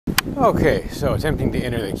Okay, so attempting to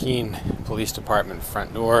enter the Keene Police Department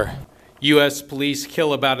front door. U.S. police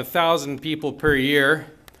kill about 1,000 people per year.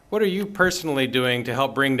 What are you personally doing to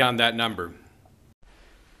help bring down that number?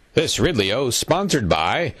 This Ridley sponsored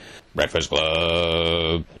by Breakfast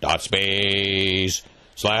Club,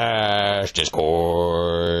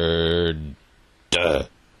 .space/Discord.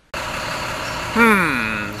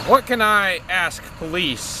 What can I ask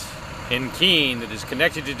police in Keene that is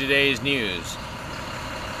connected to today's news?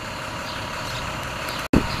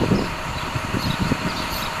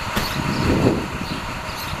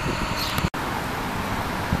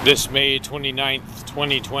 This May 29th,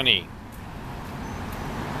 2020.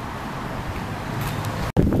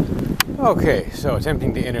 Okay, so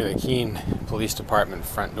attempting to enter the Keene Police Department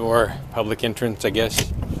front door, public entrance, I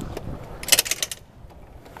guess.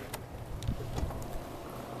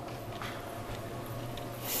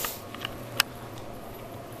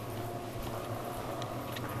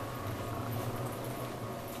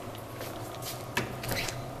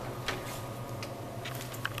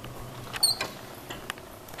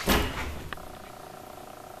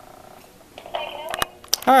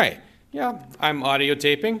 Hi, yeah, I'm audio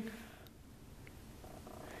taping.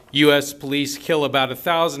 U.S. police kill about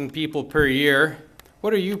 1,000 people per year.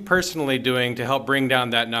 What are you personally doing to help bring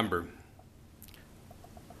down that number?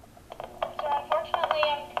 So unfortunately,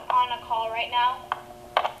 I'm on a call right now.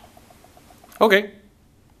 Okay. Do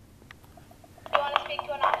you want to speak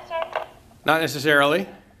to an officer? Not necessarily.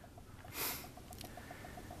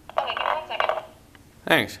 Okay, give me 1 second.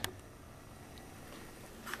 Thanks.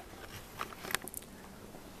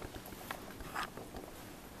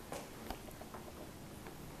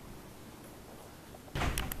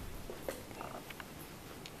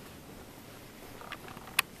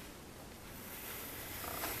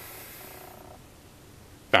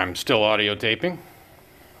 I'm still audio taping.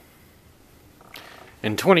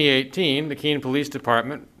 In 2018, the Keene Police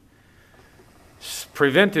Department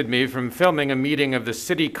prevented me from filming a meeting of the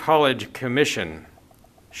City College Commission.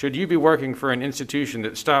 Should you be working for an institution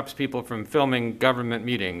that stops people from filming government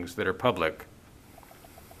meetings that are public?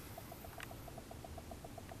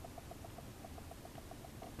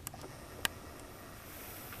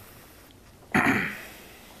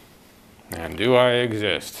 And do I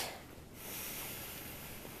exist?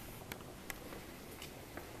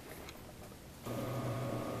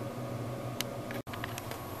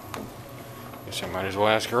 Guess I might as well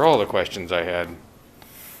ask her all the questions I had.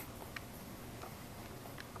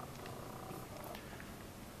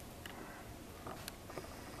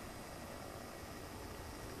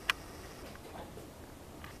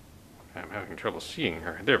 I'm having trouble seeing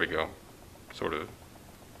her. There we go. Sort of.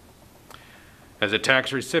 As a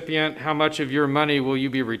tax recipient, how much of your money will you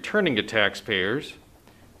be returning to taxpayers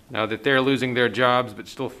now that they're losing their jobs but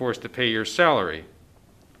still forced to pay your salary?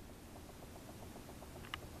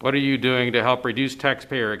 What are you doing to help reduce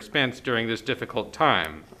taxpayer expense during this difficult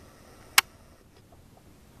time?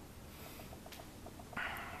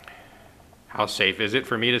 How safe is it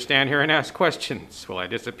for me to stand here and ask questions? Will I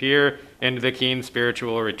disappear into the Keene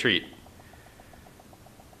spiritual retreat?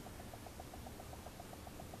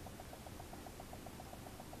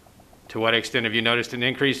 To what extent have you noticed an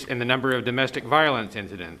increase in the number of domestic violence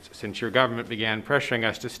incidents since your government began pressuring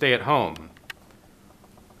us to stay at home?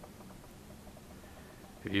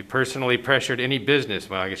 Have you personally pressured any business?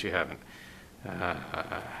 Well, I guess you haven't.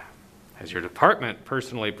 Has your department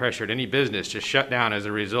personally pressured any business to shut down as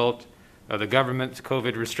a result of the government's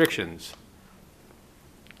COVID restrictions?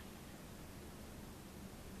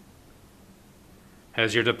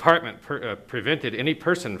 Has your department prevented any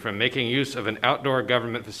person from making use of an outdoor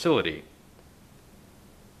government facility?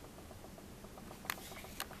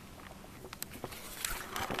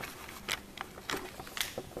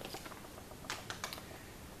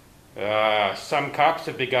 Some cops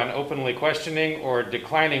have begun openly questioning or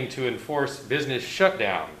declining to enforce business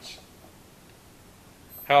shutdowns.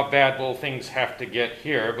 How bad will things have to get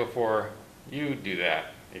here before you do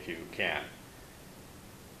that, if you can?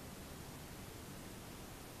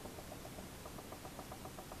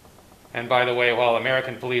 And by the way, while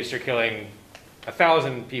American police are killing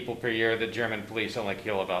 1,000 people per year, the German police only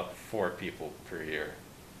kill about 4 people per year.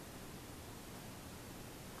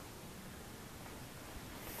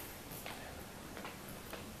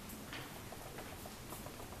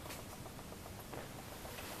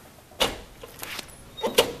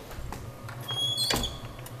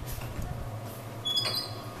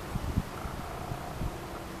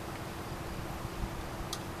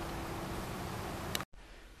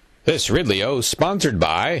 This Ridley sponsored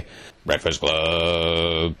by Breakfast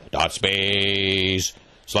Club,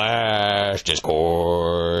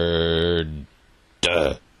 .space/Discord.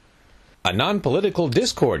 a non-political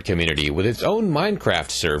Discord community with its own Minecraft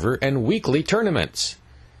server and weekly tournaments.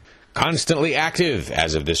 Constantly active,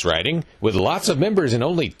 as of this writing, with lots of members and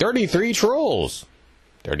only 33 trolls,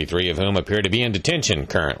 33 of whom appear to be in detention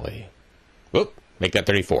currently. Whoop, make that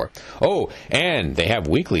 34. Oh, and they have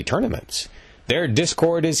weekly tournaments. Their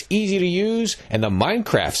Discord is easy to use, and the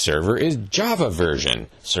Minecraft server is Java version,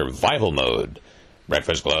 survival mode.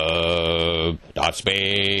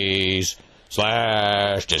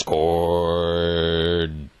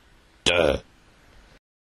 breakfastclub.space/Discord. Duh.